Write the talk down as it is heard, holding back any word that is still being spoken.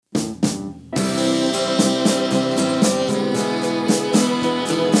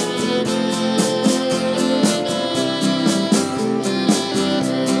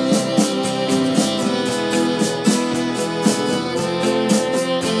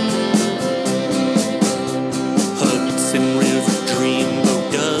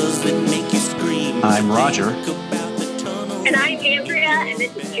Roger. And I'm Andrea, and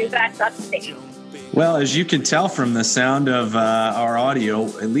this is Two Facts Upstate. Well, as you can tell from the sound of our audio,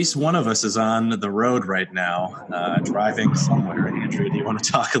 at least one of us is on the road right now, driving somewhere. Andrea, do you want to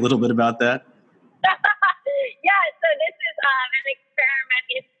talk a little bit about that? Yeah, so this is an experiment.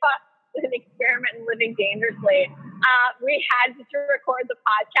 It's an experiment in living dangerously. We had to record the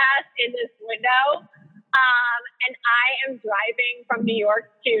podcast in this window, and I am driving from New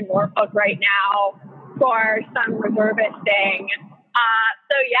York to Norfolk right now for some reservist thing.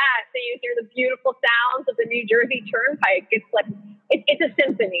 So you hear the beautiful sounds of the New Jersey Turnpike. It's like it's a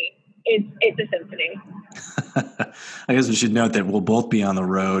symphony. It's a symphony. I guess we should note that we'll both be on the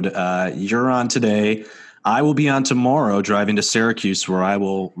road. You're on today. I will be on tomorrow, driving to Syracuse, where I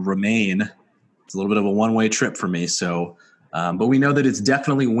will remain. It's a little bit of a one-way trip for me. So, but we know that it's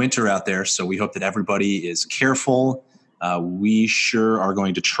definitely winter out there. So we hope that everybody is careful. We sure are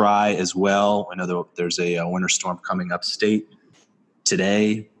going to try as well. I know that there's a winter storm coming upstate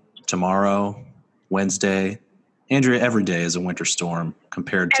today, tomorrow, Wednesday. Andrea, every day is a winter storm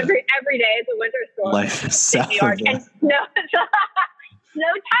compared to every day is a winter storm. Life south New York. Of And snow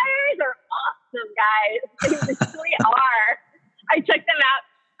tires are awesome, guys. They really are. I checked them out.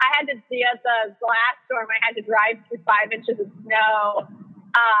 I had to see at the last storm. I had to drive through 5 inches of snow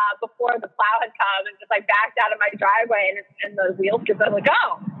before the plow had come, and just like backed out of my driveway, and the wheels skipped. I was like,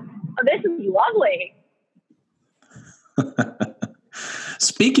 oh, this is lovely.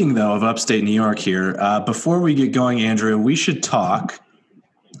 Speaking, though, of upstate New York here, before we get going, Andrea, we should talk.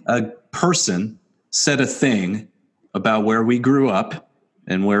 A person said a thing about where we grew up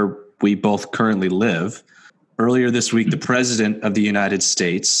and where we both currently live. Earlier this week, the President of the United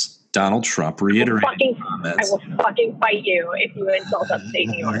States, Donald Trump, reiterated comments. I will fucking fight you if you insult upstate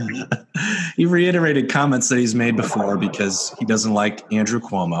New York. He reiterated comments that he's made before because he doesn't like Andrew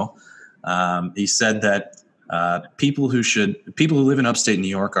Cuomo. He said that people who live in upstate New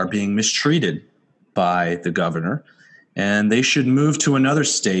York are being mistreated by the governor, and they should move to another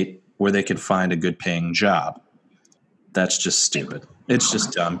state where they can find a good paying job. That's just stupid. It's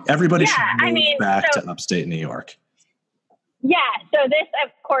just dumb. Everybody should move back to upstate New York. Yeah. So this,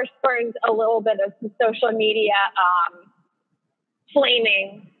 of course, burns a little bit of some social media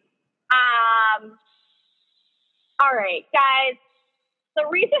flaming. All right, guys. The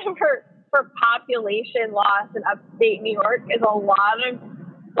reason for population loss in upstate New York is a lot of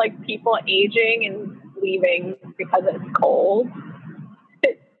like people aging and leaving because it's cold.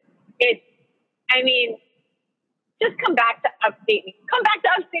 Just come back to upstate New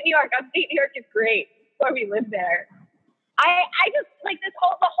York. Upstate New York is great. That's why we live there. I just like the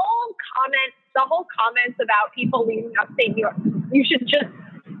whole comments about people leaving upstate New York. You should just,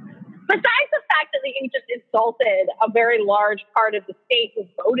 besides the fact that you just insulted a very large part of the state who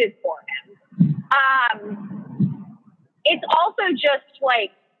voted for him. It's also just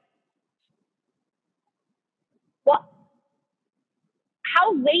like, what?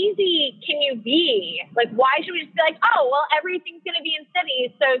 How lazy can you be? Like, why should we just be like, oh, well, everything's going to be in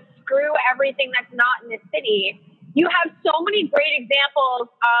cities, so screw everything that's not in the city. You have so many great examples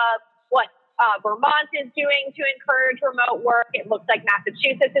of what Vermont is doing to encourage remote work. It looks like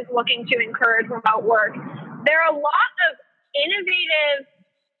Massachusetts is looking to encourage remote work. There are a lot of innovative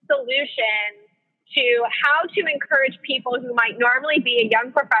solutions to how to encourage people who might normally be a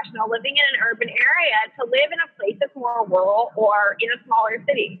young professional living in an urban area to live in a place that's more rural or in a smaller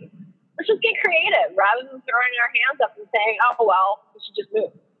city. Let's just get creative rather than throwing our hands up and saying, oh, well, we should just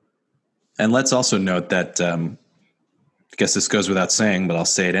move. And let's also note that, I guess this goes without saying, but I'll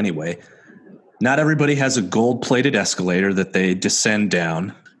say it anyway. Not everybody has a gold-plated escalator that they descend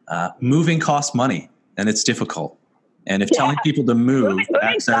down. Moving costs money, and it's difficult. And if telling people to move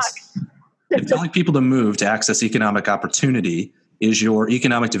If telling people to move to access economic opportunity is your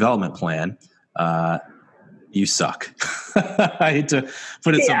economic development plan, you suck. I hate to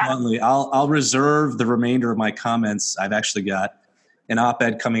put it so bluntly. I'll reserve the remainder of my comments. I've actually got an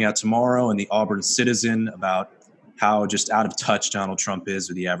op-ed coming out tomorrow in the Auburn Citizen about how just out of touch Donald Trump is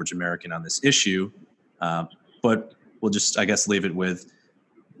with the average American on this issue. But we'll just, I guess, leave it with,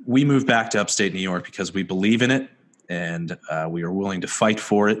 we moved back to upstate New York because we believe in it and we are willing to fight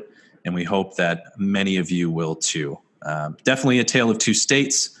for it. And we hope that many of you will too. Definitely a tale of two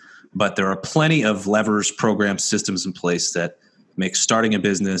states, but there are plenty of levers, programs, systems in place that make starting a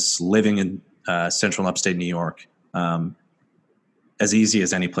business, living in central and upstate New York, as easy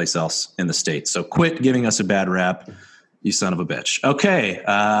as any place else in the state. So quit giving us a bad rap, you son of a bitch. Okay,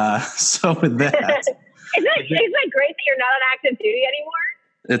 so with that. Isn't it great that you're not on active duty anymore?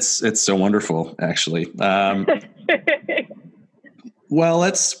 It's so wonderful, actually. Well,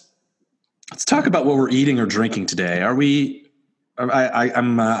 let's Let's talk about what we're eating or drinking today. Are we?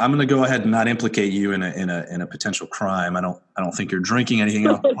 I'm going to go ahead and not implicate you in a potential crime. I don't think you're drinking anything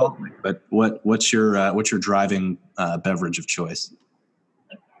alcoholic. But what's your driving beverage of choice?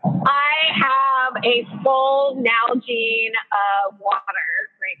 I have a full Nalgene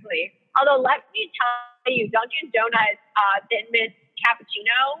water, frankly. Although let me tell you, Dunkin' Donuts Thin Mint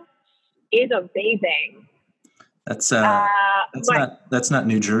Cappuccino is amazing. That's not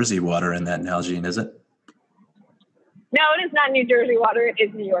New Jersey water in that Nalgene, is it? No, it is not New Jersey water. It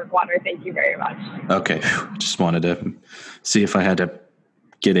is New York water. Thank you very much. Okay. Just wanted to see if I had to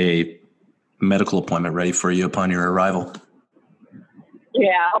get a medical appointment ready for you upon your arrival.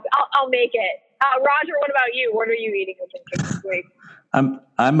 Yeah, I'll make it. Roger, what about you? What are you eating or drinking this week?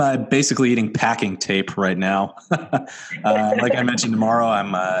 I'm basically eating packing tape right now. Like I mentioned, tomorrow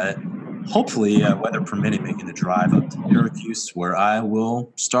I'm hopefully, weather permitting, making the drive up to Syracuse, where I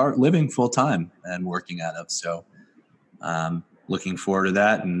will start living full time and working out of. So looking forward to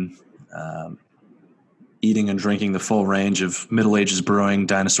that, and eating and drinking the full range of Middle Ages brewing,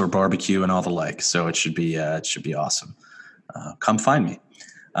 dinosaur barbecue, and all the like. So it should be awesome. Come find me.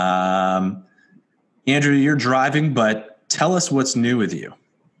 Andrew, you're driving, but tell us what's new with you.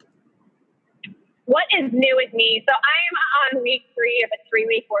 What is new with me? So I am on week 3 of a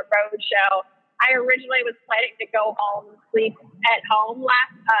 3-week road show. I originally was planning to go home and sleep at home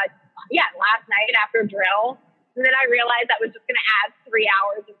last night after drill. And then I realized that was just going to add 3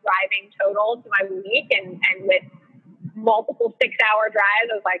 hours of driving total to my week. And with multiple 6-hour drives,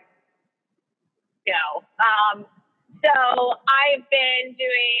 I was like, no. So I've been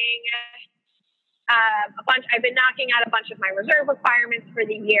doing I've been knocking out a bunch of my reserve requirements for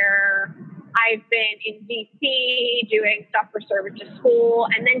the year. I've been in DC doing stuff for Service to School.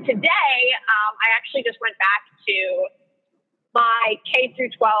 And then today, I actually just went back to my K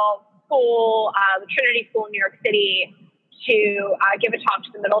through 12 school, the Trinity School in New York City, to give a talk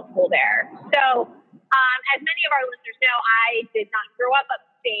to the middle school there. So as many of our listeners know, I did not grow up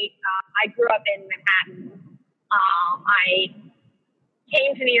upstate. I grew up in Manhattan. I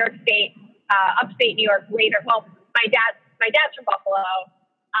came to New York State, upstate New York later. Well, my dad's from Buffalo.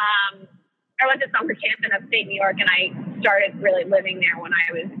 I went to summer camp in upstate New York, and I started really living there when my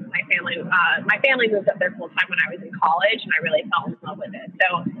family moved up there full time when I was in college, and I really fell in love with it.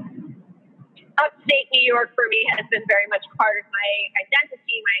 So upstate New York for me has been very much part of my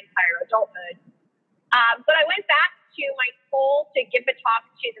identity my entire adulthood. But I went back to my school to give a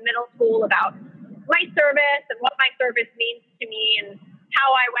talk to the middle school about my service and what my service means to me, and how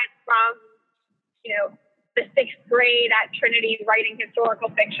I went from, the 6th grade at Trinity writing historical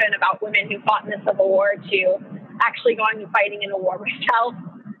fiction about women who fought in the Civil War to actually going and fighting in a war myself.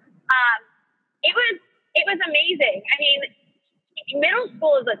 It was amazing. I mean, middle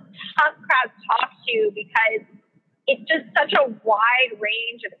school is a tough crowd to talk to because it's just such a wide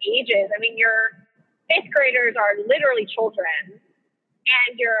range of ages. I mean, your 5th graders are literally children,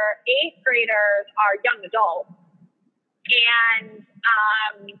 and your 8th graders are young adults. And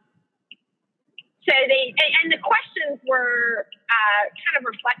so the questions were kind of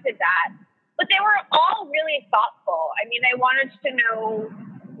reflected that, but they were all really thoughtful. I mean, they wanted to know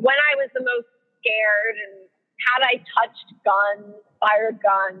when I was the most scared, and had I touched guns, fired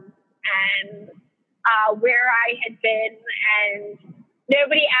guns, and where I had been. And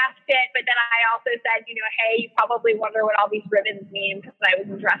nobody asked it, but then I also said, hey, you probably wonder what all these ribbons mean, because I was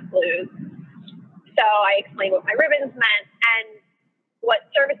in dress blues. So I explained what my ribbons meant and what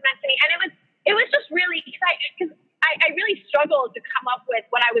service meant to me. And it was just really exciting, because I really struggled to come up with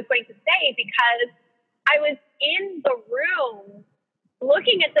what I was going to say, because I was in the room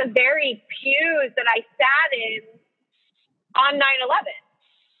looking at the very pews that I sat in on 9/11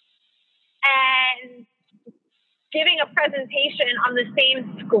 and giving a presentation on the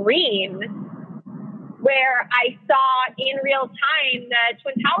same screen where I saw in real time the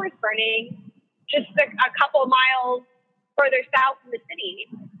Twin Towers burning just a couple miles further south in the city,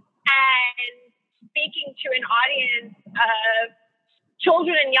 and speaking to an audience of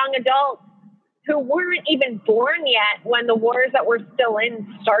children and young adults who weren't even born yet when the wars that we're still in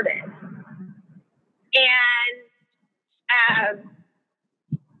started. And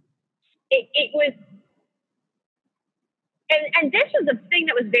it was, and this was a thing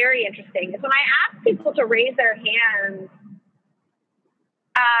that was very interesting, is when I asked people to raise their hands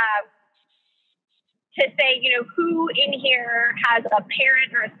to say, who in here has a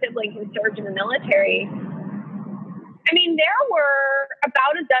parent or a sibling who served in the military? I mean, there were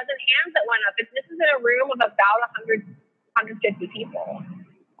about a dozen hands that went up. And this is in a room of about 150 people.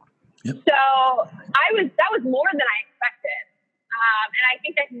 Yep. So that was more than I expected. And I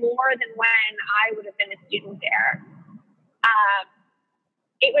think that's more than when I would have been a student there.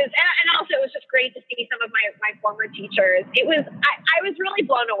 It was, and also it was just great to see some of my former teachers. I was really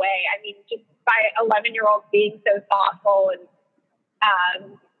blown away. I mean, just by 11-year-olds being so thoughtful and,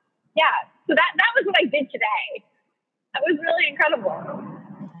 so that was what I did today. That was really incredible.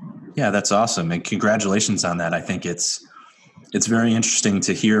 Yeah, that's awesome. And congratulations on that. I think it's very interesting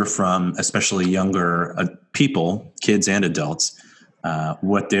to hear from especially younger people, kids and adults,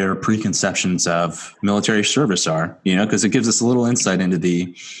 what their preconceptions of military service are, because it gives us a little insight into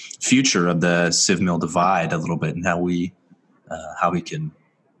the future of the civ-mil divide a little bit and how we can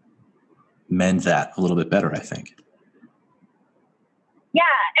mend that a little bit better, I think. Yeah.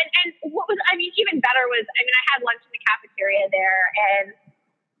 And even better was, I had lunch in the cafeteria there, and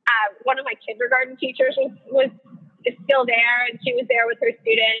one of my kindergarten teachers was still there, and she was there with her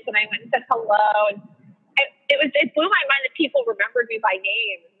students, and I went and said hello, and it blew my mind that people remembered me by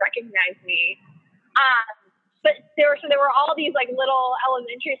name and recognized me. But there were all these like little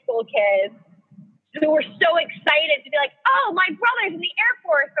elementary school kids who were so excited to be like, oh, my brother's in the Air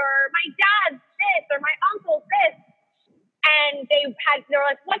Force, or my dad's this, or my uncle's this. And they were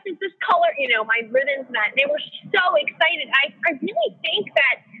like, what does this color, my ribbons meant. They were so excited. I really think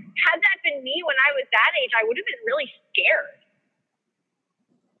that had that been me when I was that age, I would have been really scared.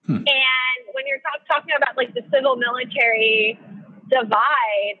 And when you're talking about like the civil military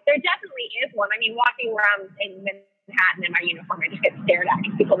divide, there definitely is one. I mean, walking around in Manhattan in my uniform, I just get stared at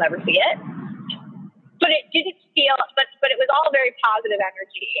because people never see it. But it didn't feel, but it was all very positive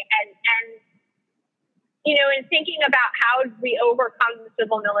energy. And in thinking about how we overcome the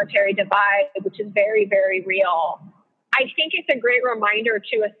civil military divide, which is very, very real, I think it's a great reminder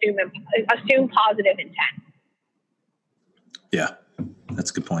to assume positive intent. Yeah,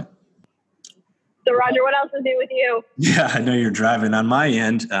 that's a good point. So, Roger, what else is new with you? Yeah, I know you're driving. On my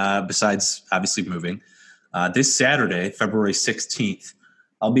end, besides obviously moving, this Saturday, February 16th,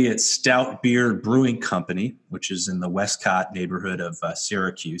 I'll be at Stout Beard Brewing Company, which is in the Westcott neighborhood of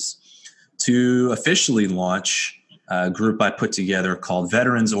Syracuse, to officially launch a group I put together called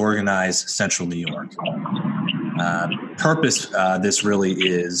Veterans Organize Central New York. Purpose, this really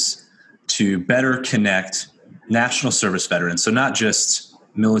is to better connect national service veterans, so not just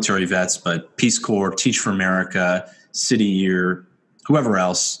military vets, but Peace Corps, Teach for America, City Year, whoever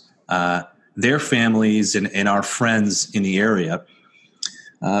else, their families and our friends in the area,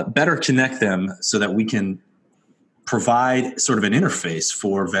 better connect them so that we can provide sort of an interface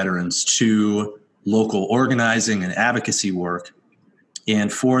for veterans to local organizing and advocacy work,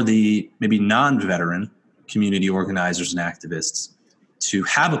 and for the maybe non-veteran community organizers and activists to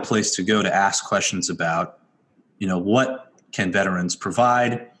have a place to go to ask questions about, what can veterans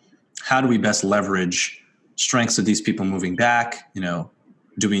provide? How do we best leverage strengths of these people moving back?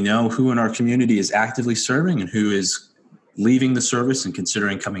 Do we know who in our community is actively serving and who is leaving the service and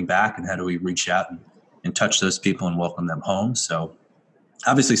considering coming back? And how do we reach out and touch those people and welcome them home? So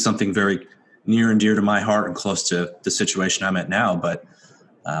obviously something very near and dear to my heart and close to the situation I'm at now. But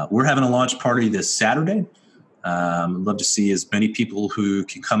we're having a launch party this Saturday. I'd love to see as many people who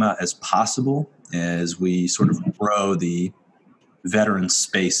can come out as possible as we sort of grow the veteran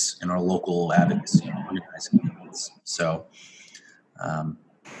space in our local advocacy and organizing movements. So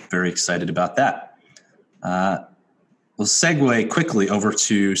very excited about that. We'll segue quickly over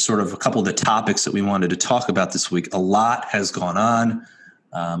to sort of a couple of the topics that we wanted to talk about this week. A lot has gone on,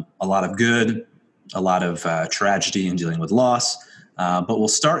 a lot of good, a lot of tragedy in dealing with loss. But we'll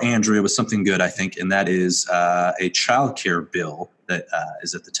start, Andrea, with something good, I think, and that is a child care bill that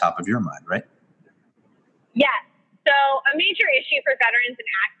is at the top of your mind, right? Yes. So a major issue for veterans in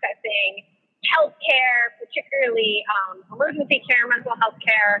accessing health care, particularly emergency care, mental health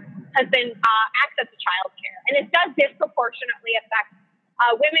care, has been access to child care. And it does disproportionately affect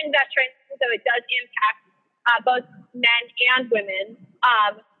women veterans, so it does impact both men and women.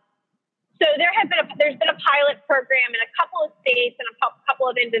 So there's been a pilot program in a couple of states and a couple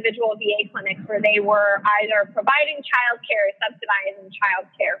of individual VA clinics where they were either providing child care or subsidizing child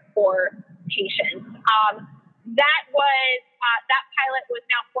care for patients. That pilot was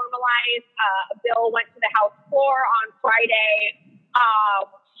now formalized. A bill went to the House floor on Friday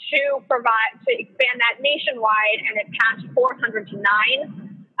to expand that nationwide, and it passed 400 to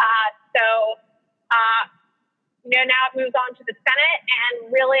 9. Now it moves on to the Senate,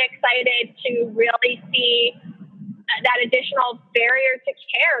 and really excited to really see that additional barrier to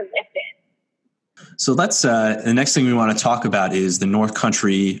care lifted. So that's the next thing we want to talk about is the North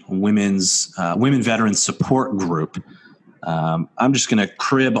Country Women Veterans Support Group. I'm just going to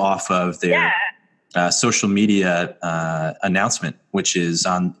crib off of their social media announcement, which is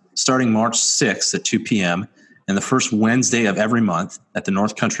on starting March 6th at 2 p.m. and the first Wednesday of every month at the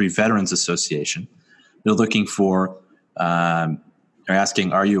North Country Veterans Association. They're looking for, they're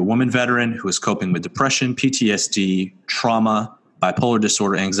asking, are you a woman veteran who is coping with depression, PTSD, trauma, bipolar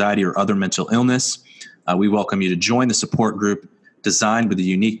disorder, anxiety, or other mental illness? We welcome you to join the support group designed with the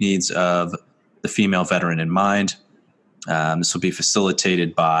unique needs of the female veteran in mind. This will be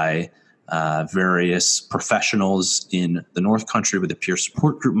facilitated by various professionals in the North Country with a peer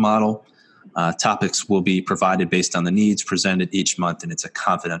support group model. Topics will be provided based on the needs presented each month, and it's a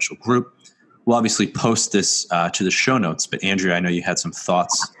confidential group. We'll obviously post this to the show notes, but Andrea, I know you had some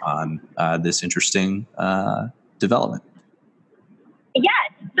thoughts on this interesting development.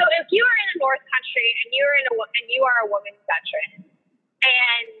 Yes. So if you are in the North Country and you are a woman veteran,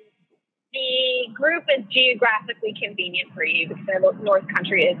 and the group is geographically convenient for you because the North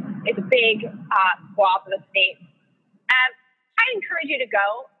Country is a big swath of the state, I encourage you to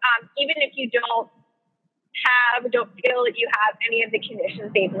go, even if you don't feel that you have any of the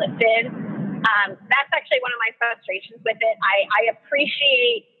conditions they've listed. That's actually one of my frustrations with it. I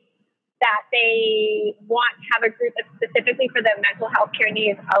appreciate that they want to have a group that's specifically for the mental health care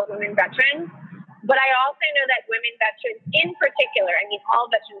needs of women veterans. But I also know that women veterans in particular, I mean, all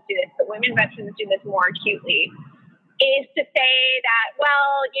veterans do this, but women veterans do this more acutely, is to say that,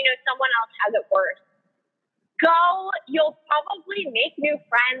 well, someone else has it worse. Go, you'll probably make new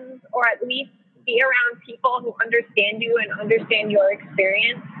friends or at least be around people who understand you and understand your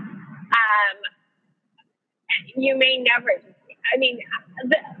experience. You may never,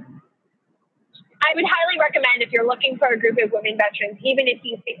 I would highly recommend if you're looking for a group of women veterans, even if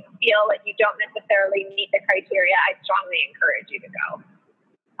you feel that you don't necessarily meet the criteria, I strongly encourage you to go.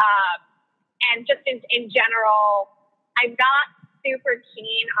 And just in general, I'm not super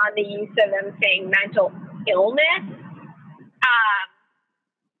keen on the use of them saying mental illness,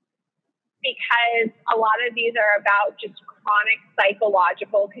 because a lot of these are about just chronic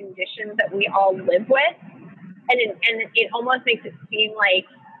psychological conditions that we all live with. And it almost makes it seem like,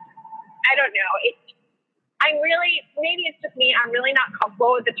 I don't know. Maybe it's just me. I'm really not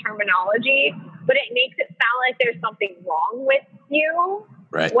comfortable with the terminology, but it makes it sound like there's something wrong with you,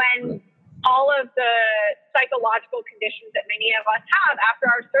 right, when all of the psychological conditions that many of us have after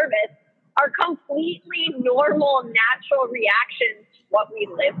our service are completely normal, natural reactions to what we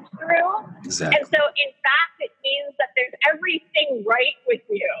lived through. Exactly. And so, in fact, it means that there's everything right with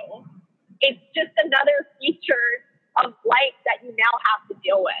you. It's just another feature of life that you now have to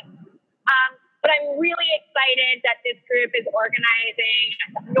deal with. But I'm really excited that this group is organizing.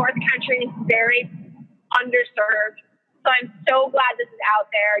 North Country is very underserved. So I'm so glad this is out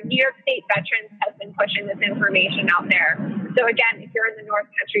there. New York State Veterans has been pushing this information out there. So again, if you're in the North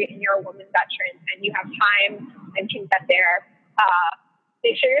Country and you're a woman veteran and you have time and can get there,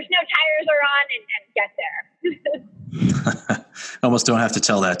 make sure your snow tires are on and get there. Almost don't have to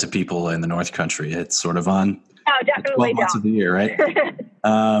tell that to people in the North Country. It's sort of on. Oh, definitely 12 months of the year, right?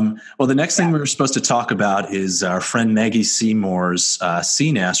 Well, the next thing we were supposed to talk about is our friend Maggie Seymour's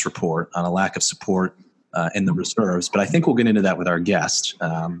CNAS report on a lack of support in the reserves. But I think we'll get into that with our guest.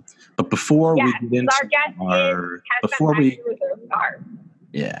 But before we get into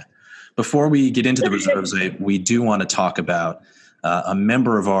before we get into the reserves, we do want to talk about a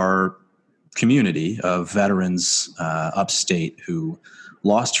member of our community of veterans upstate who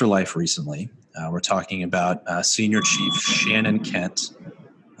lost her life recently. We're talking about Senior Chief Shannon Kent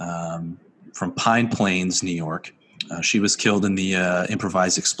from Pine Plains, New York. She was killed in the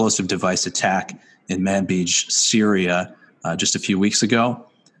improvised explosive device attack in Manbij, Syria, just a few weeks ago.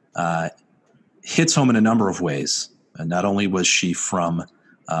 Hits home in a number of ways. Not only was she from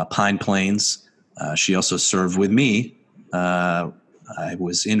Pine Plains, she also served with me. I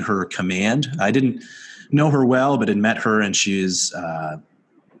was in her command. I didn't know her well, but had met her, and she is...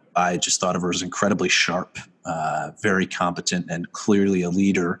 I just thought of her as incredibly sharp, very competent, and clearly a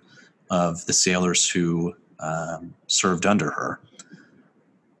leader of the sailors who served under her.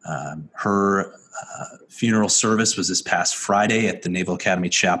 Her funeral service was this past Friday at the Naval Academy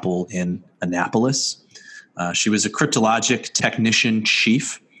Chapel in Annapolis. She was a cryptologic technician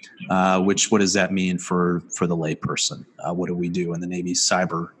chief, what does that mean for the layperson? What do we do in the Navy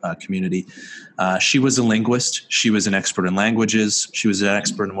cyber community? She was a linguist. She was an expert in languages. She was an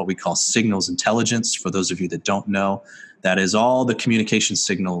expert in what we call signals intelligence. For those of you that don't know, that is all the communication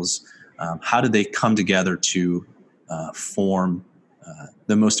signals. How do they come together to form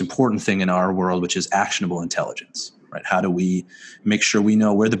the most important thing in our world, which is actionable intelligence, right? How do we make sure we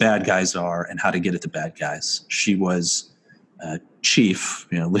know where the bad guys are and how to get at the bad guys? She was chief,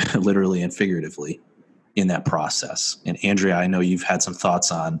 literally and figuratively, in that process. And Andrea, I know you've had some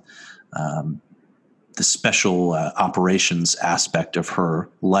thoughts on the special operations aspect of her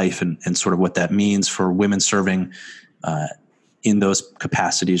life and sort of what that means for women serving in those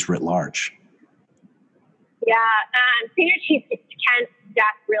capacities writ large. Yeah, Senior Chief Kent's death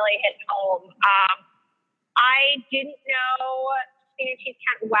really hit home. I didn't know Senior Chief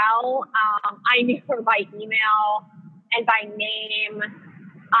Kent well. I knew her by email and by name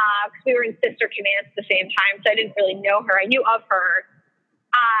because we were in sister commands at the same time, so I didn't really know her. I knew of her.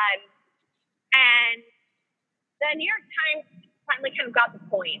 And the New York Times finally kind of got the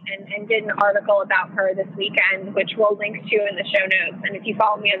point and did an article about her this weekend, which we'll link to in the show notes. And if you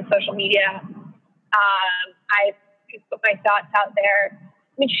follow me on social media, I put my thoughts out there.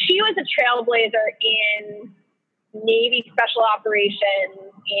 I mean, she was a trailblazer in Navy special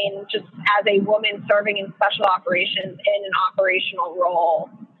operations, in just as a woman serving in special operations in an operational role,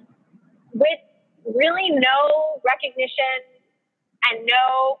 with really no recognition and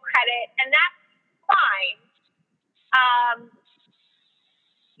no credit, and that's fine.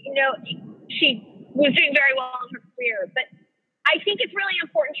 She was doing very well in her career, but I think it's really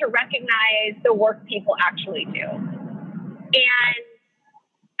important to recognize the work people actually do. And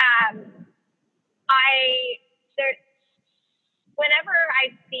whenever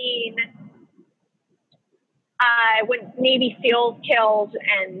I've seen when Navy SEALs killed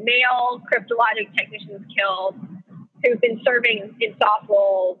and male cryptologic technicians killed who've been serving in soft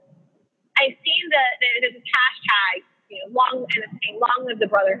roles, I've seen there's a hashtag, long live the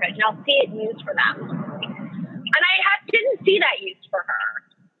Brotherhood, and I'll see it used for them. And I didn't see that used for her.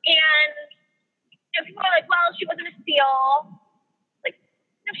 And people are like, well, she wasn't a SEAL. Like,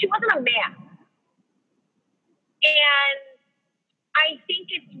 no, she wasn't a man. And I think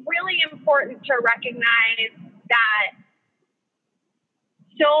it's really important to recognize that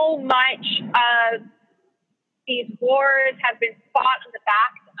so much of these wars have been fought on the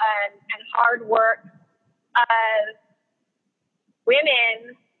backs and hard work of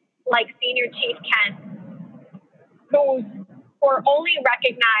women like Senior Chief Kent, who were only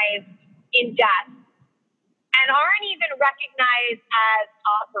recognized in death and aren't even recognized as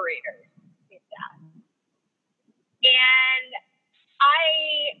operators in death. And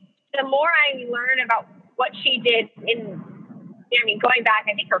the more I learn about what she did going back,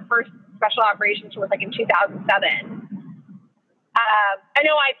 I think her first special operations was like in 2007. I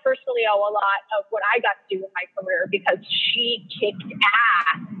know I personally owe a lot of what I got to do in my career because she kicked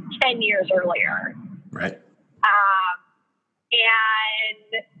ass 10 years earlier. Right.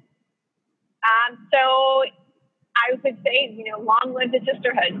 So I would say, long live the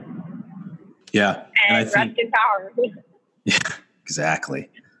sisterhood. Yeah. And rest in power. Yeah, exactly.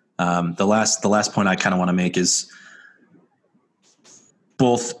 The last point I kind of want to make is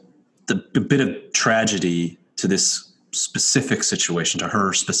both the bit of tragedy to this specific situation, to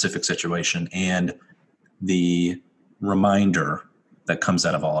her specific situation, and the reminder that comes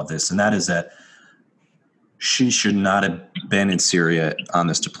out of all of this. And that is that she should not have been in Syria on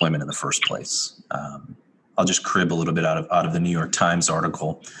this deployment in the first place. I'll just crib a little bit out of the New York Times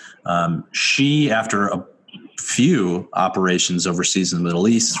article. She, after a few operations overseas in the Middle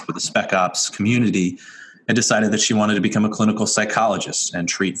East for the Spec Ops community, had decided that she wanted to become a clinical psychologist and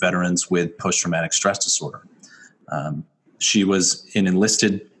treat veterans with post-traumatic stress disorder. She was an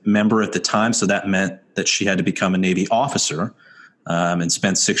enlisted member at the time, so that meant that she had to become a Navy officer and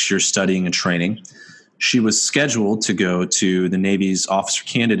spent 6 years studying and training. She was scheduled to go to the Navy's Officer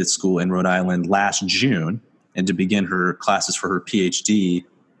Candidate School in Rhode Island last June and to begin her classes for her PhD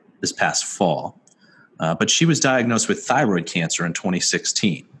this past fall. But she was diagnosed with thyroid cancer in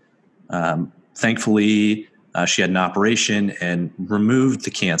 2016. Thankfully, she had an operation and removed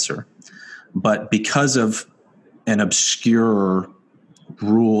the cancer. But because of an obscure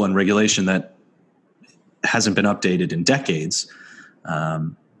rule and regulation that hasn't been updated in decades,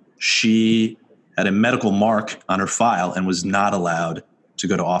 she had a medical mark on her file and was not allowed to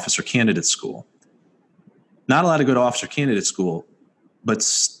go to Officer Candidate School. Not allowed to go to Officer Candidate School, but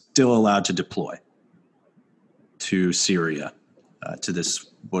still allowed to deploy to Syria, to this,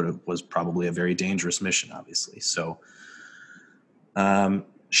 what was probably a very dangerous mission, obviously. So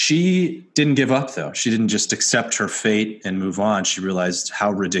she didn't give up, though. She didn't just accept her fate and move on. She realized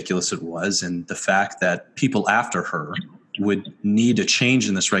how ridiculous it was and the fact that people after her would need a change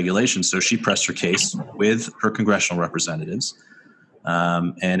in this regulation. So she pressed her case with her congressional representatives.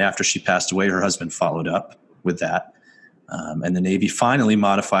 And after she passed away, her husband followed up with that. And the Navy finally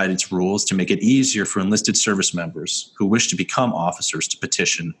modified its rules to make it easier for enlisted service members who wish to become officers to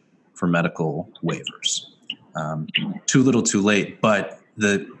petition for medical waivers. too little, too late. But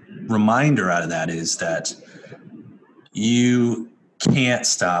the reminder out of that is that you can't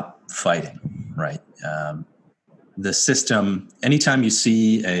stop fighting, right? The system, anytime you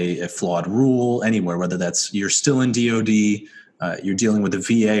see a flawed rule anywhere, whether that's you're still in DOD, you're dealing with the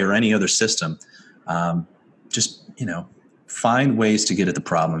VA or any other system, just, find ways to get at the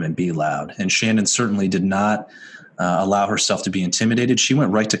problem and be loud. And Shannon certainly did not allow herself to be intimidated. She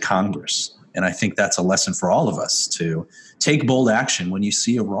went right to Congress. And I think that's a lesson for all of us to take bold action when you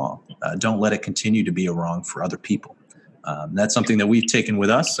see a wrong. Don't let it continue to be a wrong for other people. That's something that we've taken with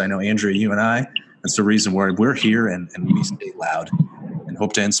us. I know, Andrea, you and I, that's the reason why we're here and we stay loud and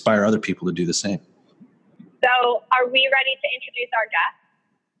hope to inspire other people to do the same. So are we ready to introduce our guest?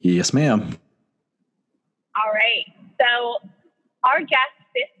 Yes, ma'am. All right. So our guest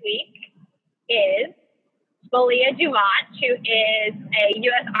this week is Malia Dumont, who is a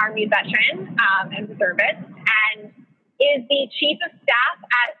U.S. Army veteran and reservist, and is the Chief of Staff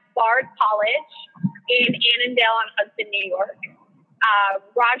at Bard College in Annandale-on-Hudson, New York.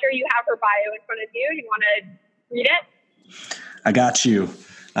 Roger, you have her bio in front of you. Do you want to read it? I got you.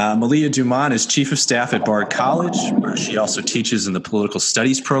 Malia Dumont is Chief of Staff at Bard College, where she also teaches in the Political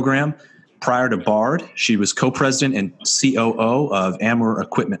Studies program. Prior to Bard, she was co-president and COO of Amur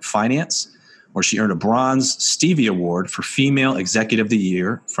Equipment Finance, where she earned a Bronze Stevie Award for Female Executive of the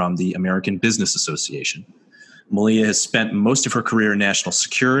Year from the American Business Association. Malia has spent most of her career in national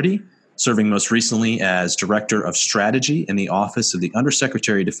security, serving most recently as Director of Strategy in the Office of the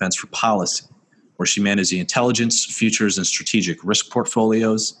Undersecretary of Defense for Policy, where she managed the intelligence, futures, and strategic risk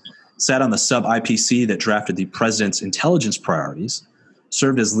portfolios, sat on the sub-IPC that drafted the President's intelligence priorities,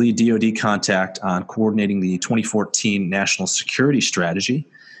 served as lead DoD contact on coordinating the 2014 National Security Strategy,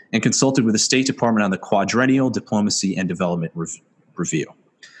 and consulted with the State Department on the Quadrennial Diplomacy and Development Review.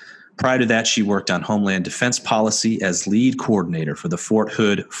 Prior to that, she worked on Homeland Defense Policy as lead coordinator for the Fort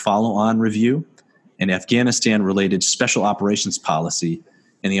Hood Follow-On Review and Afghanistan-related Special Operations Policy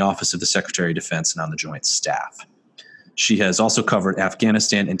in the Office of the Secretary of Defense and on the Joint Staff. She has also covered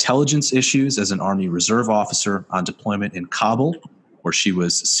Afghanistan intelligence issues as an Army Reserve officer on deployment in Kabul, where she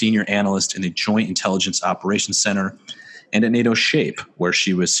was senior analyst in the Joint Intelligence Operations Center, and at NATO SHAPE, where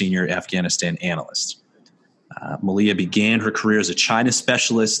she was senior Afghanistan analyst. Malia began her career as a China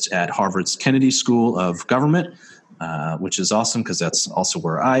specialist at Harvard's Kennedy School of Government, which is awesome because that's also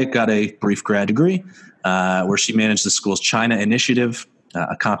where I got a brief grad degree, where she managed the school's China Initiative,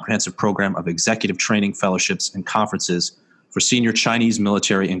 a comprehensive program of executive training, fellowships, and conferences for senior Chinese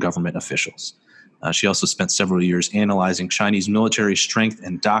military and government officials. She also spent several years analyzing Chinese military strength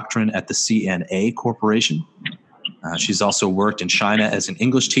and doctrine at the CNA Corporation. She's also worked in China as an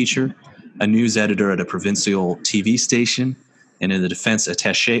English teacher, a news editor at a provincial TV station, and in the defense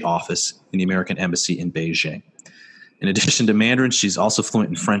attaché office in the American Embassy in Beijing. In addition to Mandarin, she's also fluent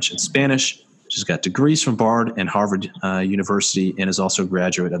in French and Spanish. She's got degrees from Bard and Harvard University and is also a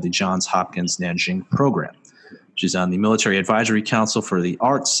graduate of the Johns Hopkins Nanjing program. She's on the Military Advisory Council for the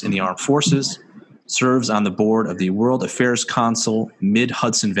Arts in the Armed Forces, serves on the board of the World Affairs Council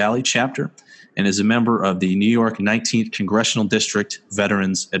Mid-Hudson Valley chapter, and is a member of the New York 19th Congressional District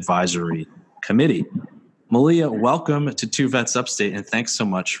Veterans Advisory Committee. Malia, welcome to Two Vets Upstate, and thanks so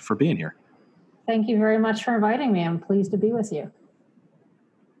much for being here. Thank you very much for inviting me. I'm pleased to be with you.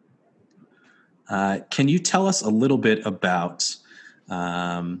 Can you tell us a little bit about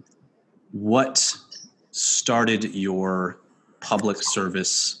what started your public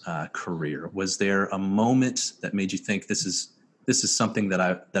service career? Was there a moment that made you think this is something that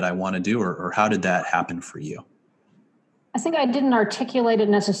I want to do, or how did that happen for you? I think I didn't articulate it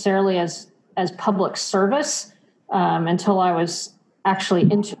necessarily as public service until I was actually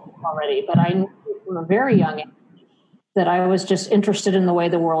into it already. But I knew from a very young age that I was just interested in the way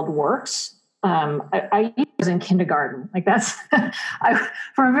the world works. I was in kindergarten.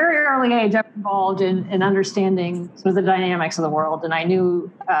 From a very early age, I was involved in understanding sort of the dynamics of the world. And I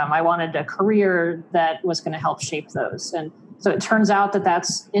knew I wanted a career that was going to help shape those. And so it turns out that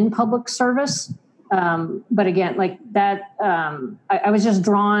that's in public service. But again, I was just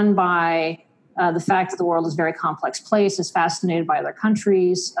drawn by the fact that the world is a very complex place, is fascinated by other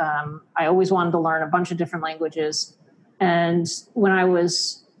countries. I always wanted to learn a bunch of different languages. And when I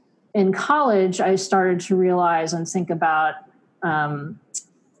was in college, I started to realize and think about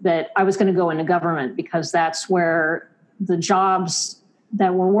that I was going to go into government because that's where the jobs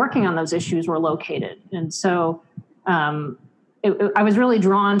that were working on those issues were located. And so I was really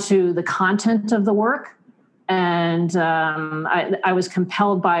drawn to the content of the work, and I was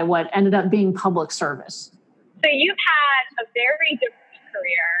compelled by what ended up being public service. So you've had a very diverse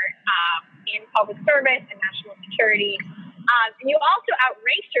career in public service and national security. And you also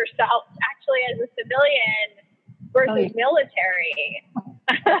outranked yourself actually as a civilian versus military.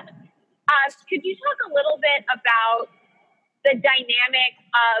 Could you talk a little bit about the dynamic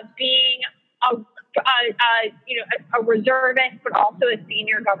of being a reservist, but also a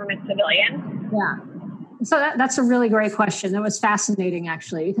senior government civilian? Yeah. So that's a really great question. That was fascinating,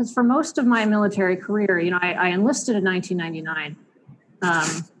 actually, because for most of my military career, I enlisted in 1999.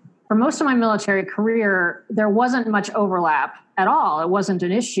 For most of my military career, there wasn't much overlap at all. It wasn't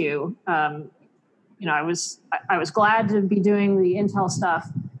an issue. I was glad to be doing the intel stuff.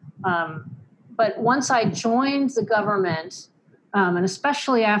 But once I joined the government, and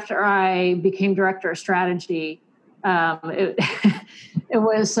especially after I became director of strategy, it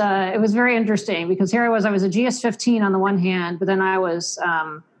was very interesting because here I was a GS-15 on the one hand, but then I was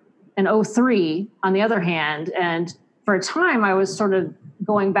an O3 on the other hand. And for a time, I was sort of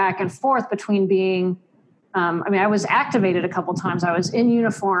going back and forth between being, I was activated a couple times. I was in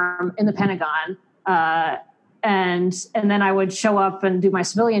uniform in the Pentagon, and then I would show up and do my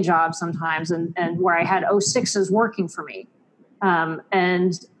civilian job sometimes, and where I had O6s working for me.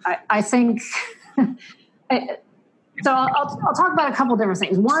 And I think, so I'll talk about a couple different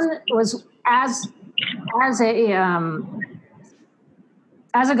things. One was as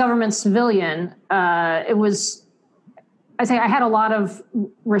a government civilian, I think I had a lot of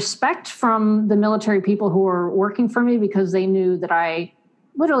respect from the military people who were working for me because they knew that I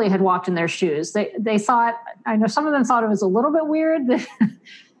literally had walked in their shoes. They thought, I know some of them thought it was a little bit weird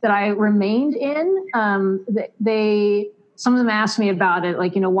that I remained in. Some of them asked me about it,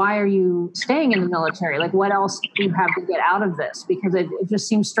 like, why are you staying in the military? Like, what else do you have to get out of this? Because it just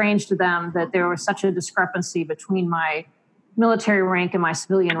seemed strange to them that there was such a discrepancy between my military rank and my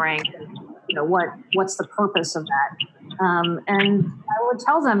civilian rank. What's the purpose of that? And I would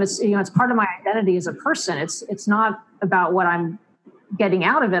tell them it's part of my identity as a person. It's not about what I'm getting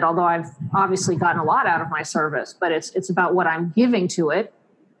out of it, although I've obviously gotten a lot out of my service, but it's about what I'm giving to it.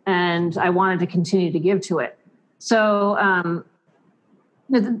 And I wanted to continue to give to it. So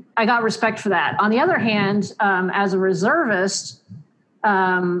I got respect for that. On the other hand, as a reservist,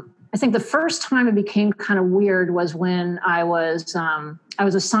 I think the first time it became kind of weird was when I was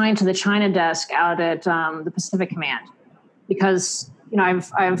assigned to the China desk out at the Pacific Command, because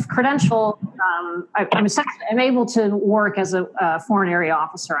I've credentialed. I'm able to work as a foreign area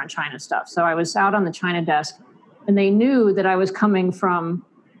officer on China stuff. So I was out on the China desk, and they knew that I was coming from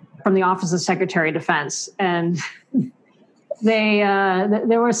the Office of Secretary of Defense, and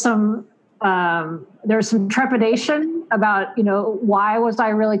there was some trepidation about why was I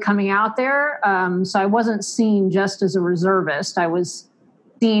really coming out there. So I wasn't seen just as a reservist. I was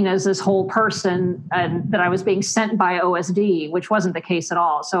seen as this whole person, and that I was being sent by OSD, which wasn't the case at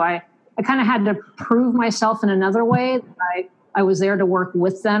all. So I kind of had to prove myself in another way. I was there to work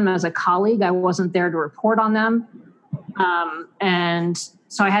with them as a colleague. I wasn't there to report on them. And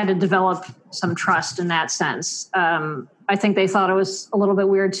so I had to develop some trust in that sense. I think they thought it was a little bit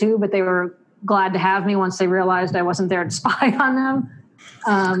weird too, but they were glad to have me once they realized I wasn't there to spy on them.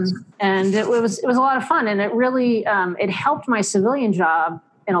 And it was a lot of fun. And it really, it helped my civilian job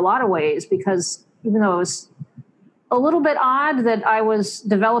in a lot of ways, because even though it was a little bit odd that I was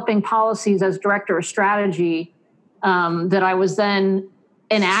developing policies as director of strategy, that I was then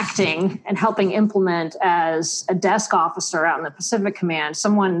enacting and helping implement as a desk officer out in the Pacific Command.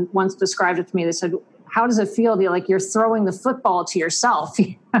 Someone once described it to me. They said, how does it feel to like you're throwing the football to yourself?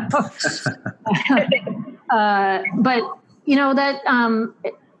 But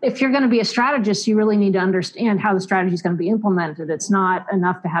if you're going to be a strategist, you really need to understand how the strategy is going to be implemented. It's not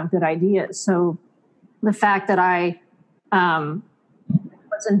enough to have good ideas. So the fact that I was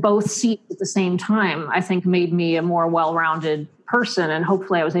in both seats at the same time, I think made me a more well-rounded person. And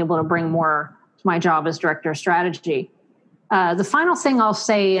hopefully I was able to bring more to my job as director of strategy. The final thing I'll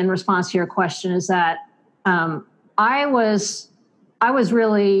say in response to your question is that I was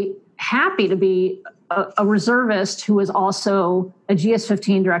really happy to be a reservist who was also a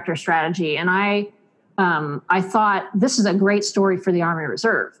GS-15 director of strategy. And I thought this is a great story for the Army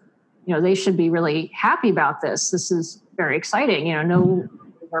Reserve. They should be really happy about this. This is very exciting. No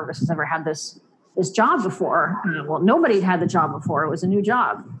reservist has ever had this job before. Well, nobody had the job before. It was a new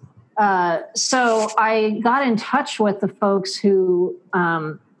job. So I got in touch with the folks who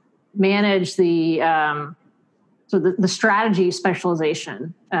manage the strategy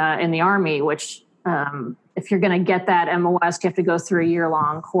specialization in the Army, which if you're going to get that MOS, you have to go through a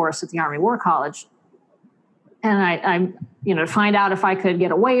year-long course at the Army War College. And I to find out if I could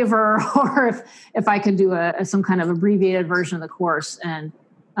get a waiver or if I could do some kind of abbreviated version of the course. And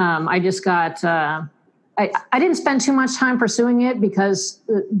I just got. I didn't spend too much time pursuing it because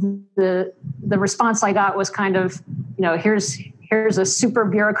the response I got was kind of, here's a super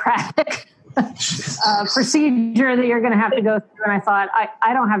bureaucratic procedure that you're going to have to go through. And I thought,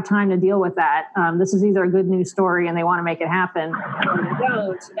 I don't have time to deal with that. This is either a good news story and they want to make it happen, or they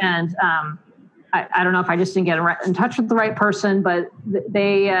don't. And I don't know if I just didn't get in touch with the right person, but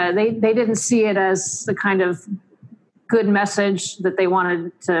they didn't see it as the kind of good message that they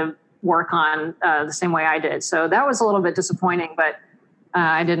wanted to work on the same way I did. So that was a little bit disappointing, but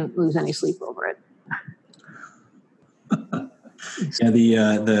I didn't lose any sleep over it.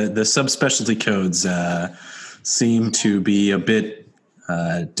 Yeah, the subspecialty codes seem to be a bit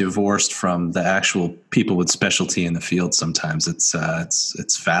divorced from the actual people with specialty in the field. Sometimes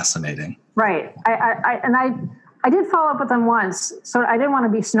it's fascinating. Right. I did follow up with them once, so I didn't want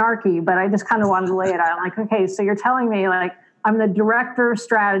to be snarky, but I just kind of wanted to lay it out. I'm like, okay, so you're telling me like I'm the director of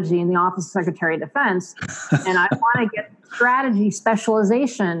strategy in the Office of Secretary of Defense, and I want to get strategy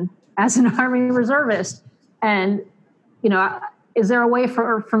specialization as an Army reservist, and is there a way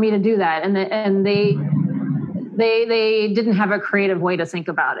for me to do that? And they didn't have a creative way to think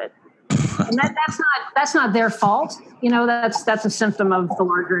about it. And that's not their fault. That's a symptom of the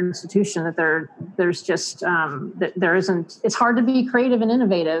larger institution that there's just that there isn't. It's hard to be creative and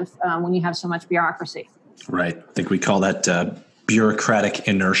innovative when you have so much bureaucracy. Right. I think we call that bureaucratic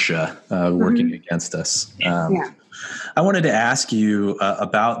inertia working against us. I wanted to ask you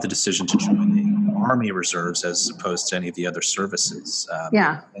about the decision to join the Army Reserves as opposed to any of the other services.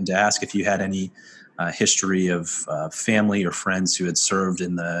 And to ask if you had any history of family or friends who had served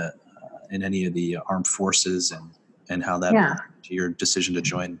in any of the armed forces and how that led to your decision to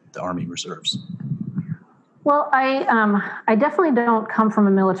join the Army Reserves. Well, I definitely don't come from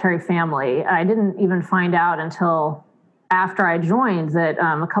a military family. I didn't even find out until after I joined that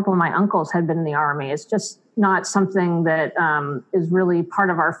a couple of my uncles had been in the Army. It's just not something that is really part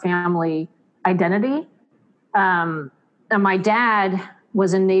of our family identity. And my dad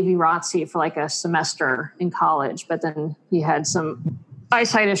was in Navy ROTC for like a semester in college, but then he had some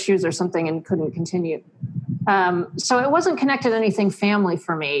eyesight issues or something and couldn't continue. So it wasn't connected to anything family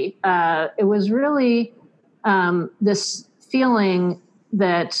for me. It was really this feeling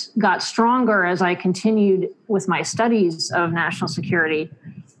that got stronger as I continued with my studies of national security,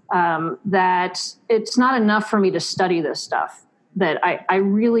 that it's not enough for me to study this stuff, that I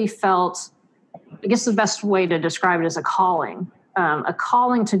really felt, I guess the best way to describe it is a calling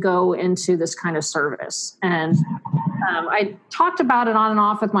to go into this kind of service. And I talked about it on and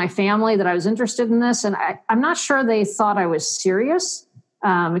off with my family that I was interested in this, and I'm not sure they thought I was serious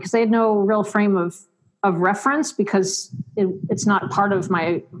because they had no real frame of reference because it's not part of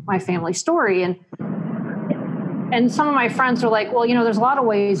my family story. And some of my friends are like, well, there's a lot of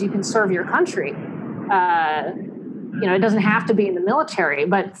ways you can serve your country. It doesn't have to be in the military.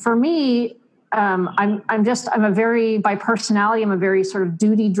 But for me, by personality, I'm a very sort of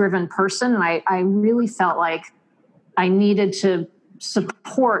duty-driven person. And I really felt like I needed to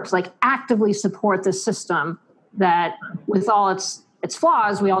actively support this system that with all its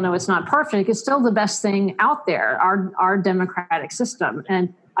flaws, we all know it's not perfect, it's still the best thing out there, our democratic system.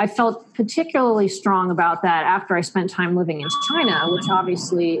 And I felt particularly strong about that after I spent time living in China, which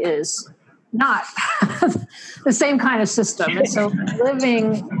obviously is not the same kind of system. And so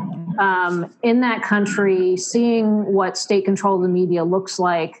living in that country, seeing what state control of the media looks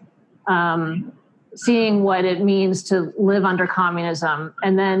like, seeing what it means to live under communism,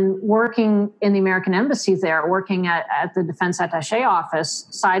 and then working in the American embassy there, working at the Defense Attaché office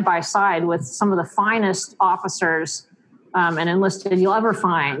side by side with some of the finest officers and enlisted you'll ever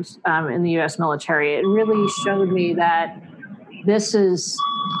find in the U.S. military. It really showed me that this is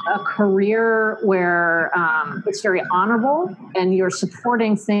a career where it's very honorable and you're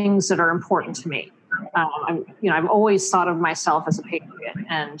supporting things that are important to me. I've always thought of myself as a patriot,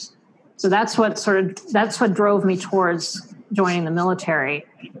 and so that's what drove me towards joining the military.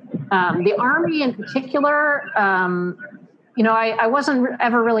 The Army in particular, I wasn't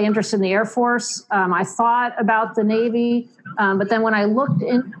ever really interested in the Air Force. I thought about the Navy, but then when I looked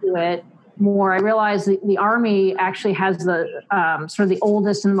into it more, I realized the Army actually has the sort of the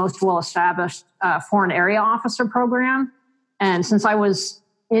oldest and most well-established foreign area officer program. And since I was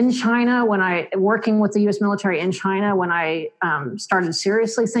in China, working with the U.S. military in China, when I started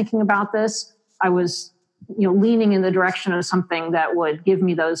seriously thinking about this, I was, leaning in the direction of something that would give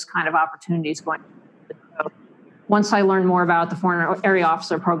me those kind of opportunities going. So once I learned more about the Foreign Area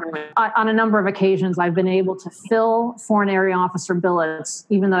Officer Program, on a number of occasions, I've been able to fill Foreign Area Officer billets,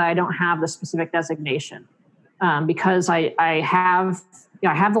 even though I don't have the specific designation, because I have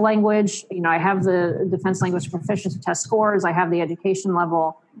I have the language, I have the defense language proficiency test scores, I have the education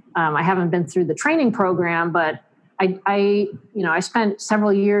level. I haven't been through the training program, but I spent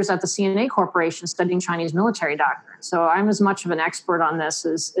several years at the CNA Corporation studying Chinese military doctrine. So I'm as much of an expert on this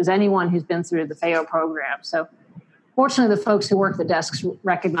as anyone who's been through the FAO program. So fortunately, the folks who work the desks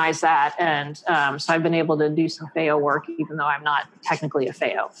recognize that. And so I've been able to do some FAO work, even though I'm not technically a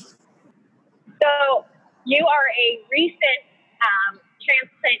FAO. So you are a recent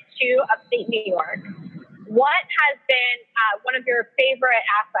transplant to upstate New York. What has been one of your favorite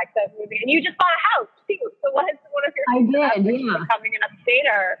aspects of moving? And you just bought a house too. So what is one of your favorite aspects of becoming an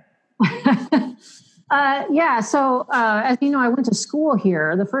upstater? So as you know, I went to school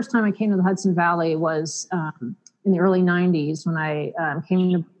here. The first time I came to the Hudson Valley was in the early 90s when I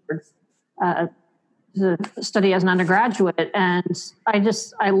came to study as an undergraduate. And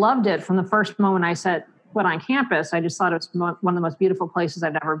I loved it from the first moment I set foot on campus. I just thought it was one of the most beautiful places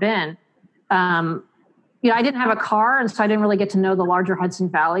I'd ever been. I didn't have a car, and so I didn't really get to know the larger Hudson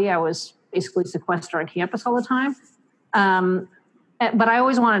Valley. I was basically sequestered on campus all the time. But I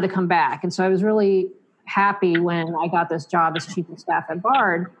always wanted to come back. And so I was really happy when I got this job as chief of staff at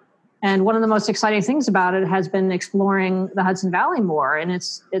Bard. And one of the most exciting things about it has been exploring the Hudson Valley more. And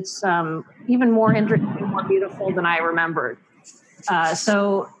it's even more interesting, more beautiful than I remembered.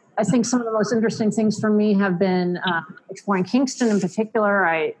 So I think some of the most interesting things for me have been exploring Kingston in particular.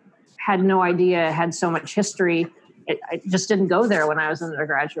 I had no idea it had so much history. I just didn't go there when I was an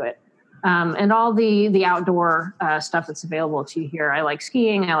undergraduate. And all the outdoor stuff that's available to you here. I like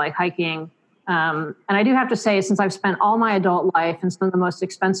skiing, I like hiking. And I do have to say, since I've spent all my adult life in some of the most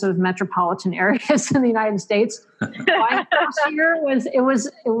expensive metropolitan areas in the United States, buying a house here was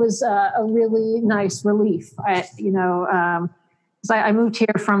a really nice relief. I moved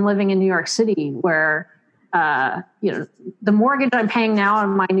here from living in New York City, where the mortgage I'm paying now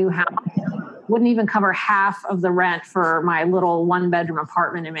on my new house wouldn't even cover half of the rent for my little 1-bedroom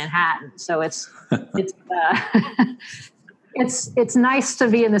apartment in Manhattan. So it's nice to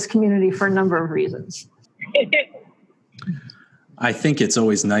be in this community for a number of reasons. I think it's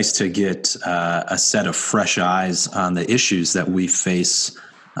always nice to get a set of fresh eyes on the issues that we face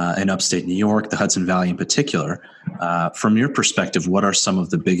in upstate New York, the Hudson Valley in particular. From your perspective, what are some of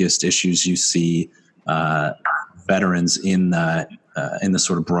the biggest issues you see veterans in the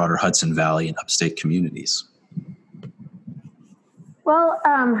sort of broader Hudson Valley and upstate communities? Well,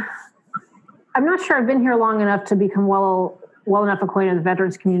 I'm not sure I've been here long enough to become well enough acquainted with the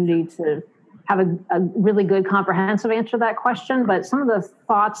veterans community to have a really good comprehensive answer to that question. But some of the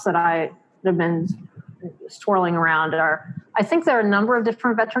thoughts that have been swirling around I think there are a number of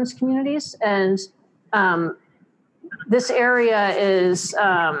different veterans communities, and this area is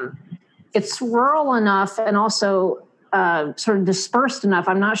it's rural enough and also sort of dispersed enough.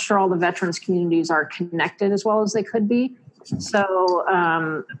 I'm not sure all the veterans communities are connected as well as they could be. So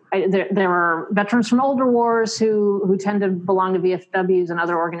there are veterans from older wars who tend to belong to VFWs and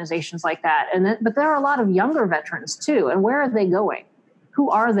other organizations like that. But there are a lot of younger veterans too. And where are they going? Who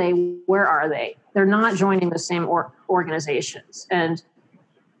are they? Where are they? They're not joining the same organizations. And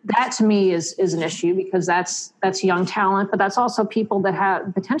that to me is an issue, because that's young talent, but that's also people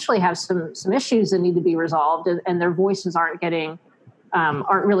that potentially have some issues that need to be resolved, and their voices aren't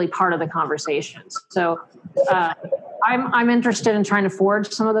really part of the conversations. So I'm interested in trying to forge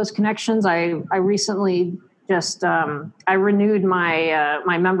some of those connections. I recently just I renewed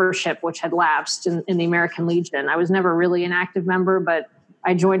my membership, which had lapsed in the American Legion. I was never really an active member, but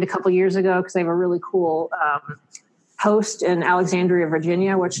I joined a couple years ago because they have a really cool post in Alexandria,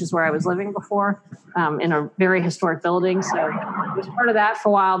 Virginia, which is where I was living before, in a very historic building. So I was part of that for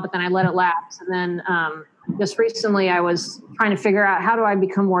a while, but then I let it lapse. And then just recently I was trying to figure out, how do I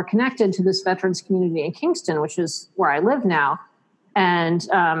become more connected to this veterans community in Kingston, which is where I live now. And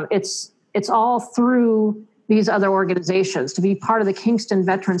it's all through these other organizations. To be part of the Kingston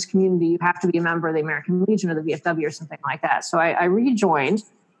veterans community, you have to be a member of the American Legion or the VFW or something like that. So I rejoined,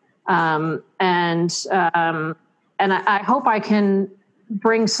 and I hope I can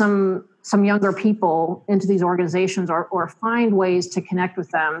bring some younger people into these organizations, or find ways to connect with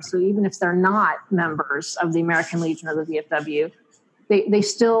them. So even if they're not members of the American Legion or the VFW, they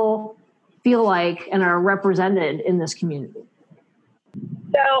still feel like and are represented in this community.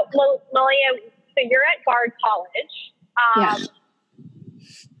 So Malia, so you're at Bard College.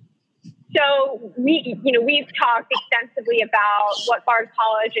 So we've talked extensively about what Bard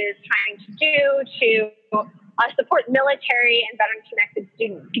College is trying to do to support military and veteran-connected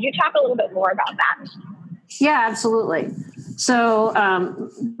students. Could you talk a little bit more about that? Yeah, absolutely. So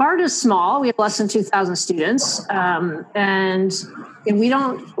Bard is small. We have less than 2,000 students. And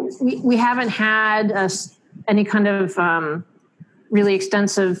we haven't had any kind of really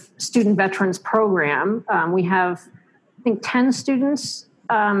extensive student veterans program. We have, I think, 10 students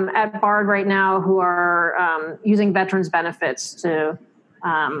at Bard right now who are using veterans benefits to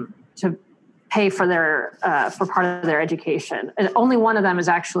pay for for part of their education. And only one of them is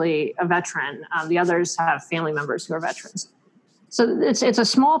actually a veteran. The others have family members who are veterans. So it's a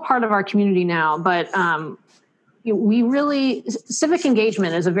small part of our community now, but civic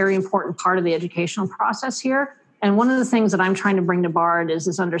engagement is a very important part of the educational process here. And one of the things that I'm trying to bring to Bard is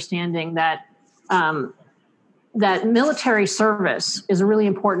this understanding that that military service is a really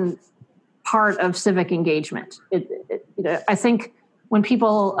important part of civic engagement. I think when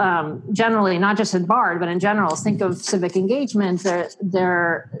people generally, not just at Bard, but in general, think of civic engagement,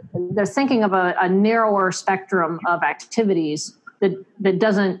 they're thinking of a narrower spectrum of activities that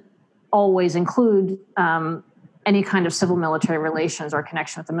doesn't always include any kind of civil military relations or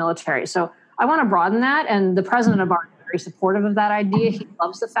connection with the military. So I want to broaden that, and the president of Bard is very supportive of that idea. He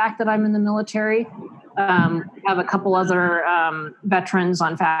loves the fact that I'm in the military. We have a couple other veterans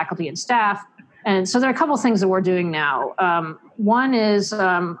on faculty and staff. And so there are a couple of things that we're doing now. One is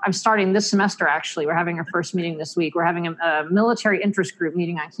I'm starting this semester, actually. We're having our first meeting this week. We're having a military interest group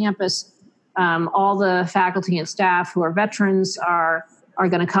meeting on campus. All the faculty and staff who are veterans are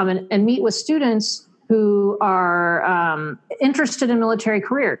going to come and meet with students who are interested in military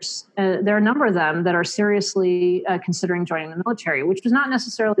careers. There are a number of them that are seriously considering joining the military, which was not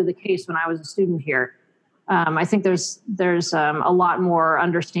necessarily the case when I was a student here. I think there's a lot more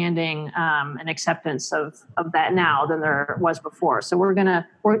understanding and acceptance of that now than there was before. So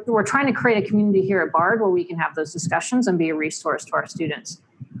we're trying to create a community here at Bard where we can have those discussions and be a resource to our students.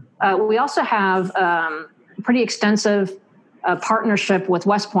 We also have a pretty extensive partnership with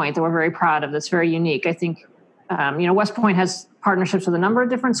West Point that we're very proud of. That's very unique. I think West Point has partnerships with a number of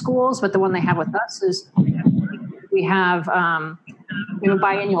different schools, but the one they have with us is we have a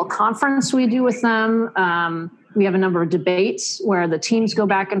biannual conference we do with them. We have a number of debates where the teams go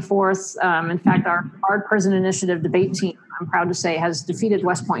back and forth. In fact, our Bard Prison Initiative debate team, I'm proud to say, has defeated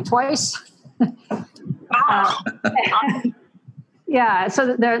West Point twice. Yeah,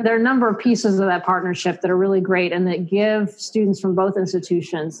 so there are a number of pieces of that partnership that are really great and that give students from both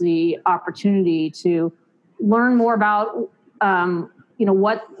institutions the opportunity to learn more about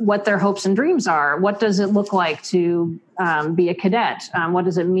what their hopes and dreams are. What does it look like to be a cadet? What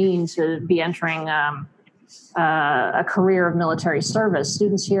does it mean to be entering a career of military service?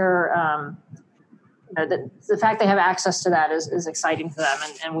 Students here, the fact they have access to that is exciting to them.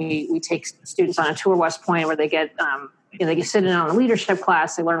 And we take students on a tour West Point where they get they get sit in on a leadership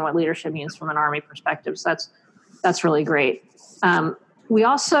class. They learn what leadership means from an Army perspective. So that's really great. We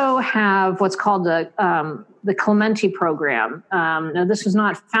also have what's called the Clementi program. Now, this was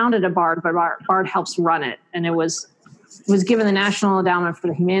not founded at Bard, but Bard helps run it, and it was given the National Endowment for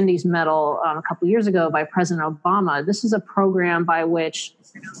the Humanities Medal a couple years ago by President Obama. This is a program by which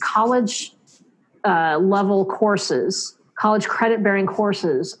college level courses, college credit-bearing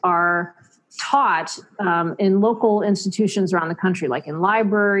courses, are taught in local institutions around the country, like in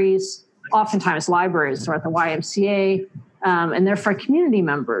libraries, oftentimes libraries or at the YMCA, and they're for community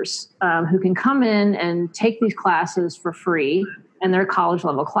members who can come in and take these classes for free, and they're college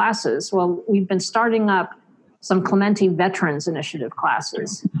level classes. Well, we've been starting up some Clementi Veterans Initiative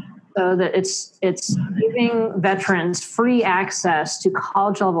classes so that it's giving veterans free access to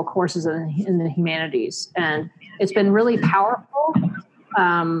college level courses in the humanities. And it's been really powerful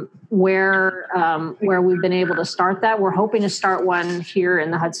where we've been able to start that. We're hoping to start one here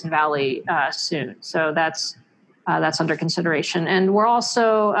in the Hudson Valley soon. So that's under consideration. And we're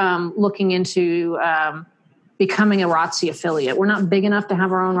also looking into becoming a ROTC affiliate. We're not big enough to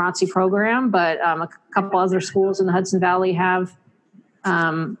have our own ROTC program, but a couple other schools in the Hudson Valley have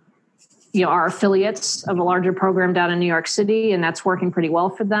are affiliates of a larger program down in New York City, and that's working pretty well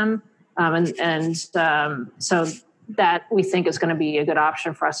for them. So that we think is going to be a good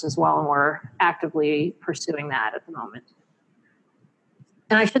option for us as well, and we're actively pursuing that at the moment.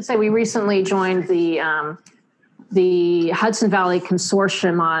 And I should say we recently joined the Hudson Valley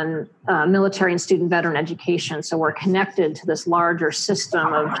Consortium on Military and Student Veteran Education. So we're connected to this larger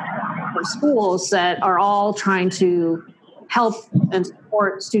system of schools that are all trying to help and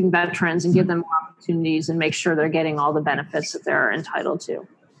support student veterans and give them more opportunities and make sure they're getting all the benefits that they're entitled to.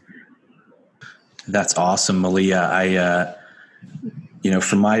 That's awesome, Malia.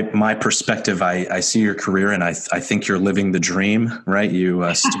 From my perspective, I see your career and I think you're living the dream, right? You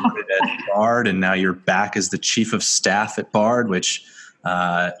started at Bard and now you're back as the chief of staff at Bard, which,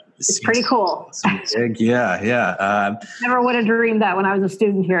 It's pretty cool. Yeah. Never would have dreamed that when I was a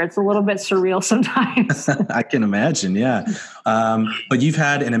student here. It's a little bit surreal sometimes. I can imagine, yeah. But you've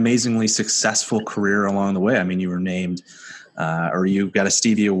had an amazingly successful career along the way. I mean, you were named, or you got a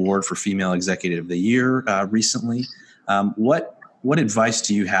Stevie Award for Female Executive of the Year recently. What advice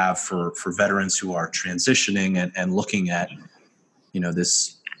do you have for veterans who are transitioning and looking at,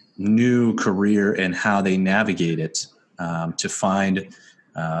 this new career and how they navigate it to find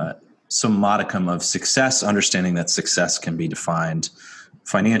some modicum of success, understanding that success can be defined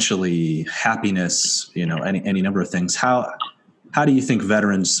financially, happiness, any number of things. How do you think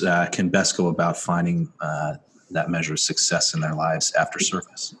veterans can best go about finding that measure of success in their lives after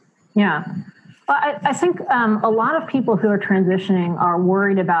service? Yeah. Well, I think a lot of people who are transitioning are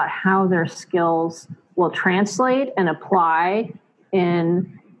worried about how their skills will translate and apply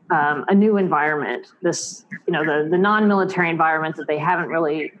in a new environment. This, the non-military environment that they haven't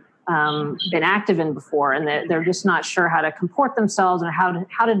really been active in before, and they're just not sure how to comport themselves and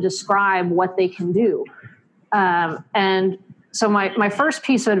how to describe what they can do. And so my first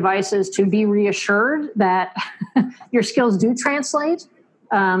piece of advice is to be reassured that your skills do translate,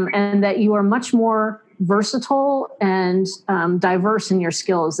 and that you are much more versatile and diverse in your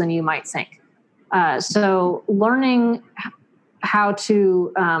skills than you might think. So learning how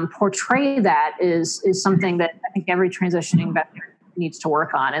to portray that is something that I think every transitioning veteran needs to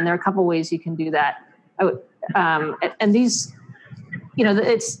work on. And there are a couple ways you can do that. And these,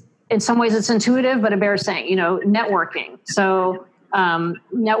 it's in some ways it's intuitive, but it bears saying, networking. So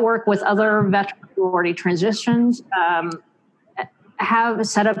network with other veterans who already transitioned, have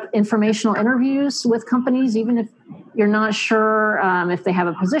set up informational interviews with companies, even if you're not sure if they have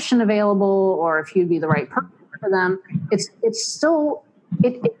a position available or if you'd be the right person for them. It's still,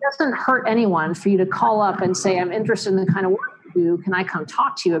 it doesn't hurt anyone for you to call up and say, I'm interested in the kind of work you do. Can I come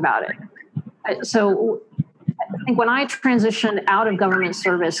talk to you about it? So I think when I transitioned out of government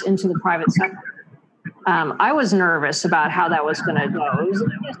service into the private sector, I was nervous about how that was going to go. It was a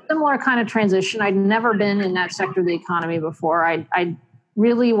similar kind of transition. I'd never been in that sector of the economy before. I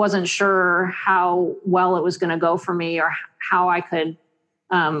really wasn't sure how well it was going to go for me or how I could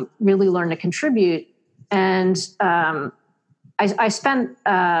really learn to contribute. And I spent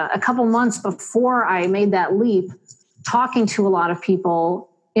a couple months before I made that leap talking to a lot of people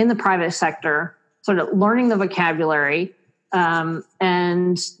in the private sector, sort of learning the vocabulary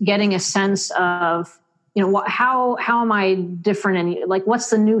and getting a sense of, how am I different, and what's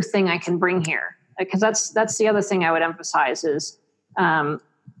the new thing I can bring here? Because that's the other thing I would emphasize is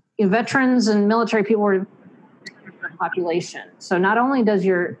veterans and military people are the population. So not only does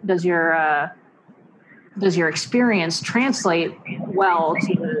your experience translate well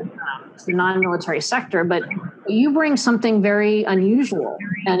to the non-military sector, but you bring something very unusual,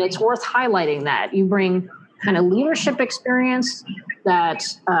 and it's worth highlighting that. You bring kind of leadership experience that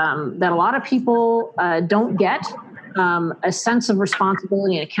a lot of people don't get, a sense of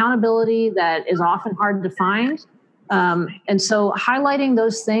responsibility and accountability that is often hard to find. And so highlighting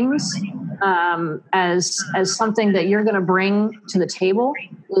those things as something that you're going to bring to the table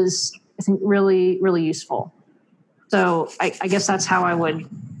is, I think, really, really useful. So I guess that's how I would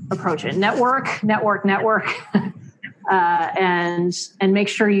approach it. Network, and make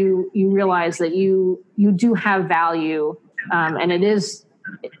sure you realize that you do have value, and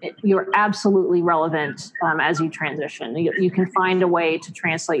you're absolutely relevant as you transition. You can find a way to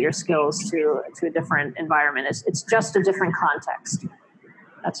translate your skills to a different environment. It's just a different context.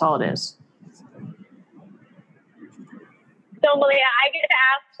 That's all it is. So, Malia, I get to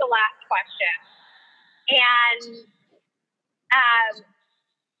ask the last question.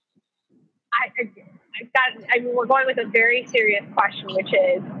 And we're going with a very serious question, which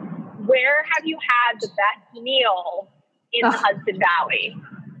is, where have you had the best meal in the Hudson Valley?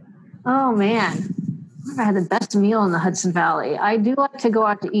 Oh, man. I had the best meal in the Hudson Valley. I do like to go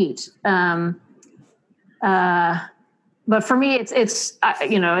out to eat. But for me, it's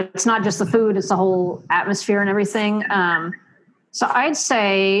not just the food, it's the whole atmosphere and everything. So I'd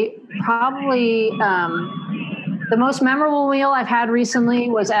say probably the most memorable meal I've had recently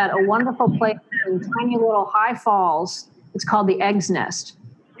was at a wonderful place in tiny little High Falls. It's called the Egg's Nest.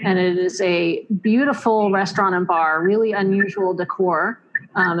 And it is a beautiful restaurant and bar, really unusual decor,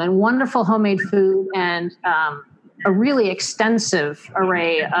 and wonderful homemade food, and a really extensive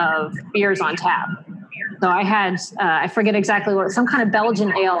array of beers on tap. So I had, I forget exactly what, some kind of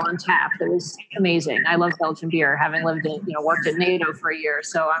Belgian ale on tap that was amazing. I love Belgian beer, having lived in, worked at NATO for a year.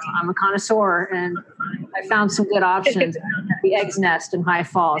 So I'm a connoisseur, and I found some good options at the Egg's Nest in High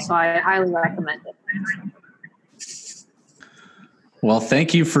Falls. So I highly recommend it. Well,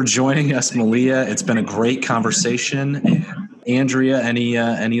 thank you for joining us, Malia. It's been a great conversation. Andrea,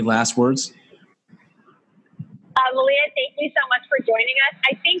 any last words? Malia, thank you so much for joining us.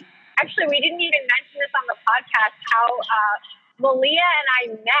 I think, actually, we didn't even mention this on the podcast, how Malia and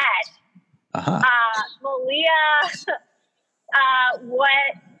I met. Malia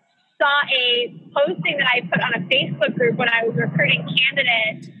saw a posting that I put on a Facebook group when I was recruiting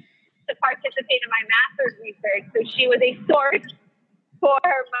candidates to participate in my master's research. So she was a source for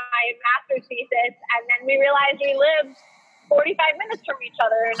my master's thesis, and then we realized we lived 45 minutes from each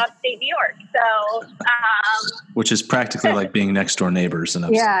other in upstate New York. So, which is practically like being next door neighbors in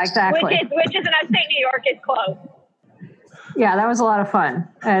upstate. Yeah, exactly. Which is in upstate New York is close. Yeah, that was a lot of fun.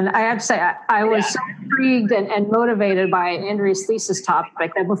 And I have to say, I was so intrigued and motivated by Andrea's thesis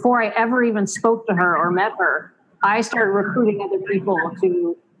topic that before I ever even spoke to her or met her, I started recruiting other people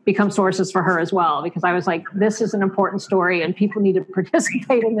to become sources for her as well, because I was like, this is an important story and people need to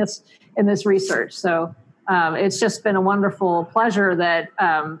participate in this research. So it's just been a wonderful pleasure that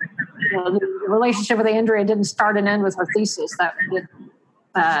the relationship with Andrea didn't start and end with her thesis. That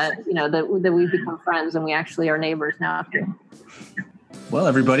we've become friends and we actually are neighbors now too. Well,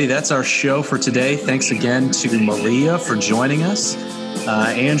 everybody, that's our show for today. Thanks again to Malia for joining us.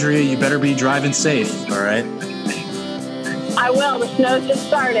 Andrea, you better be driving safe, all right? I will. The snow's just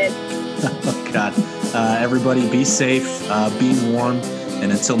started. Oh, God. Everybody, be safe, be warm,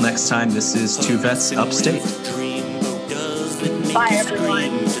 and until next time, this is Two Vets Upstate. Bye,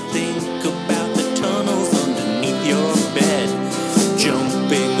 everyone.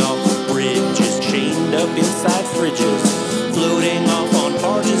 Jumping off bridges, chained up inside fridges.